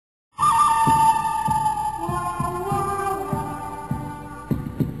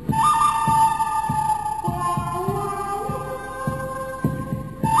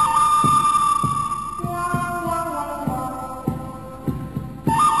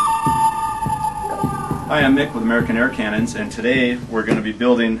Hi, I'm Mick with American Air Cannons, and today we're going to be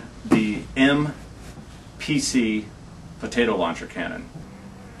building the MPC potato launcher cannon.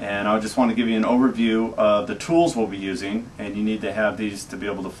 And I just want to give you an overview of the tools we'll be using, and you need to have these to be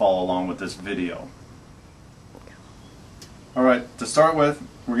able to follow along with this video. Alright, to start with,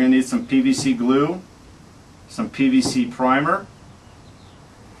 we're going to need some PVC glue, some PVC primer.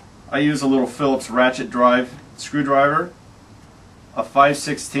 I use a little Phillips ratchet drive screwdriver, a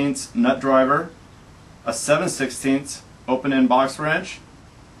 5/16 nut driver, a 7/16 open-end box wrench,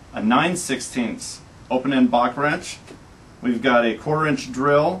 a 9/16 open-end box wrench. We've got a 1/4-inch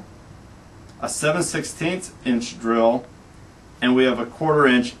drill, a 7/16 inch drill, and we have a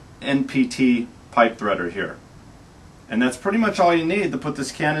 1/4-inch NPT pipe threader here. And that's pretty much all you need to put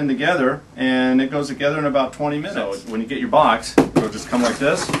this cannon together, and it goes together in about 20 minutes. So when you get your box, it'll just come like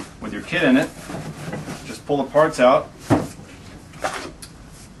this with your kit in it. Just pull the parts out,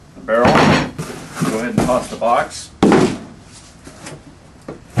 the barrel. Go ahead and toss the box.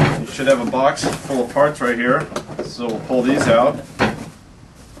 You should have a box full of parts right here, so we'll pull these out.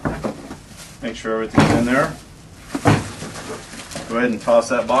 Make sure everything's in there. Go ahead and toss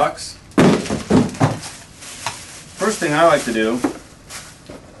that box. First thing I like to do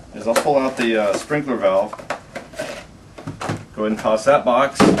is I'll pull out the sprinkler valve. Go ahead and toss that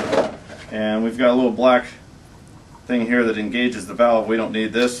box. And we've got a little black thing here that engages the valve. We don't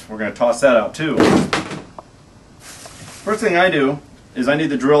need this. We're going to toss that out too. First thing I do is I need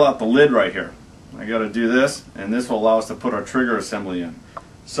to drill out the lid right here. I got to do this, and this will allow us to put our trigger assembly in.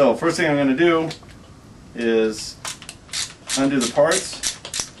 So first thing I'm going to do is undo the parts.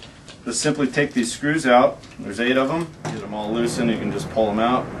 Just simply take these screws out. There's 8 of them. Get them all loosened. You can just pull them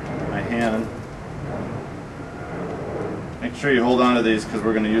out by hand. Make sure you hold on to these because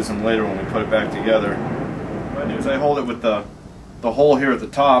we're going to use them later when we put it back together. What I do is I hold it with the hole here at the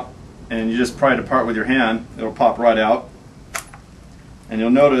top, and you just pry it apart with your hand. It'll pop right out. And you'll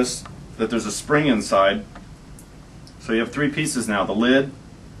notice that there's a spring inside. So you have 3 pieces now: the lid,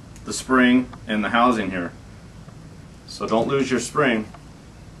 the spring, and the housing here. So don't lose your spring.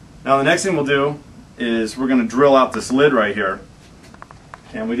 Now the next thing we'll do is we're going to drill out this lid right here.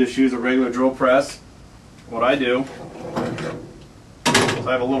 And we just use a regular drill press. What I do is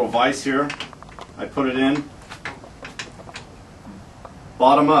I have a little vise here. I put it in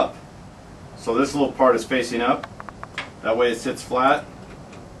bottom up. So this little part is facing up. That way it sits flat.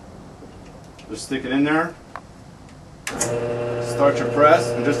 Just stick it in there. Start your press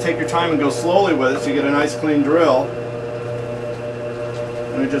and just take your time and go slowly with it so you get a nice clean drill.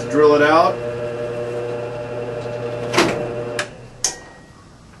 And just drill it out.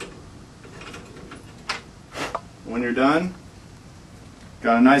 When you're done,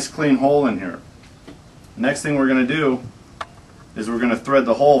 got a nice clean hole in here. Next thing we're going to do is we're going to thread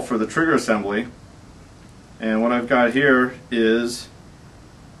the hole for the trigger assembly. And what I've got here is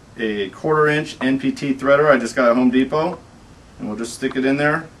a 1/4-inch NPT threader I just got at Home Depot. And we'll just stick it in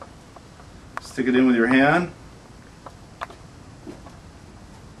there. Stick it in with your hand.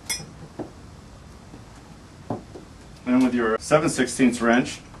 And with your 7/16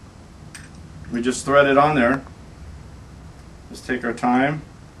 wrench, we just thread it on there. Just take our time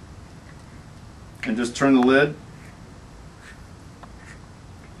and just turn the lid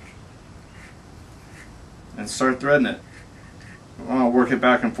and start threading it. I'll work it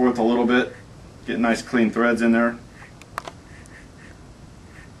back and forth a little bit, get nice clean threads in there.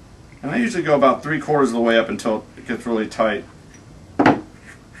 And I usually go about 3/4 of the way up until it gets really tight. And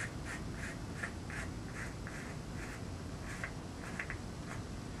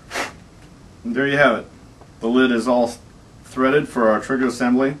there you have it. The lid is all threaded for our trigger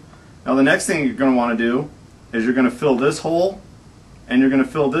assembly. Now the next thing you're going to want to do is you're going to fill this hole and you're going to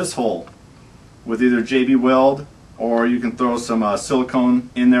fill this hole with either JB Weld, or you can throw some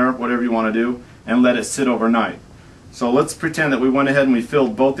silicone in there, whatever you want to do, and let it sit overnight. So let's pretend that we went ahead and we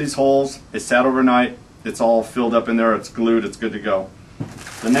filled both these holes. It sat overnight. It's all filled up in there. It's glued. It's good to go.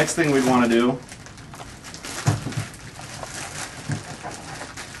 The next thing we'd want to do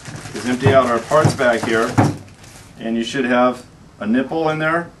is empty out our parts bag here, and you should have a nipple in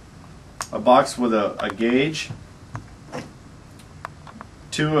there, a box with a gauge,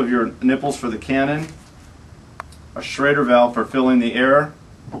 2 of your nipples for the cannon, a Schrader valve for filling the air,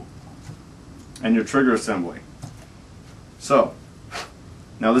 and your trigger assembly. So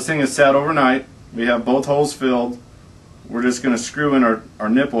now this thing is sat overnight. We have both holes filled. We're just going to screw in our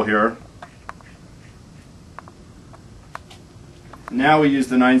nipple here. Now we use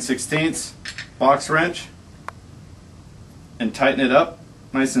the 9/16 box wrench and tighten it up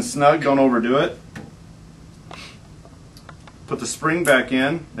nice and snug. Don't overdo it. Put the spring back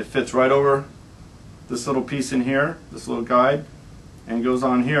in. It fits right over this little piece in here, this little guide, and it goes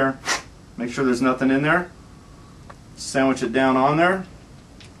on here. Make sure there's nothing in there. Sandwich it down on there.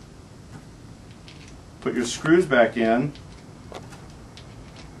 Put your screws back in.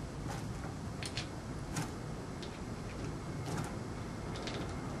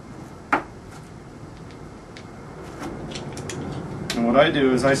 And what I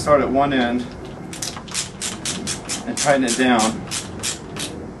do is I start at one end and tighten it down,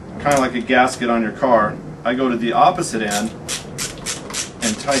 kind of like a gasket on your car. I go to the opposite end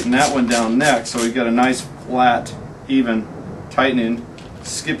and tighten that one down next, so we get a nice flat, even tightening.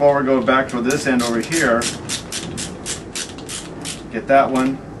 Skip over, go back to this end over here, get that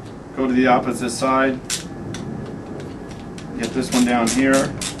one, go to the opposite side, get this one down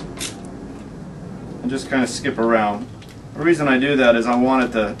here, and just kind of skip around. The reason I do that is I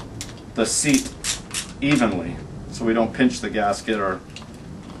want it to seat evenly, so we don't pinch the gasket or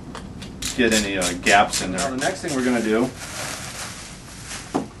get any gaps in there. Now the next thing we're going to do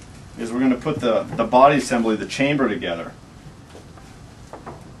is we're going to put the body assembly, the chamber, together.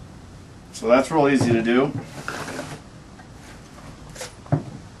 So that's real easy to do.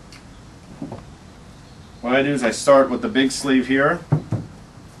 What I do is I start with the big sleeve here.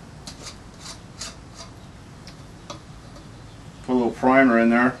 Put a little primer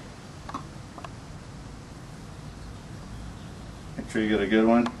in there. Make sure you get a good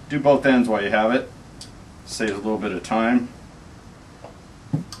one. Do both ends while you have it. Saves a little bit of time.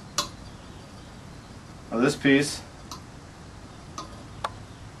 Now this piece,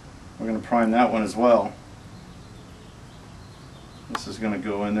 we're going to prime that one as well. This is going to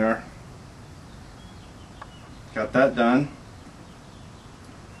go in there. Got that done.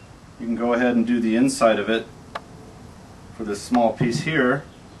 You can go ahead and do the inside of it for this small piece here.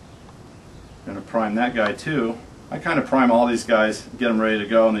 Going to prime that guy too. I kind of prime all these guys, get them ready to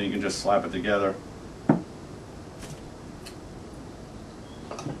go, and then you can just slap it together.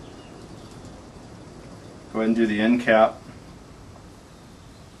 Go ahead and do the end cap.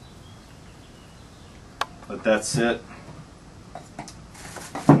 Let that sit.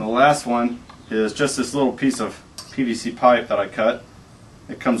 And the last one is just this little piece of PVC pipe that I cut.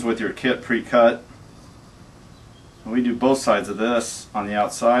 It comes with your kit pre-cut. And we do both sides of this on the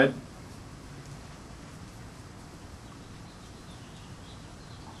outside.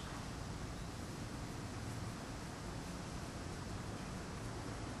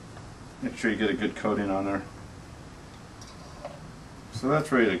 Make sure you get a good coating on there. So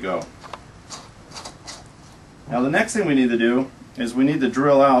that's ready to go. Now the next thing we need to do is we need to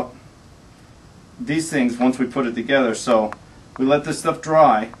drill out these things once we put it together. So we let this stuff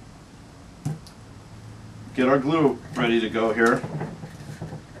dry, get our glue ready to go here,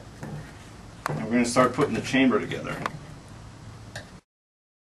 and we're going to start putting the chamber together.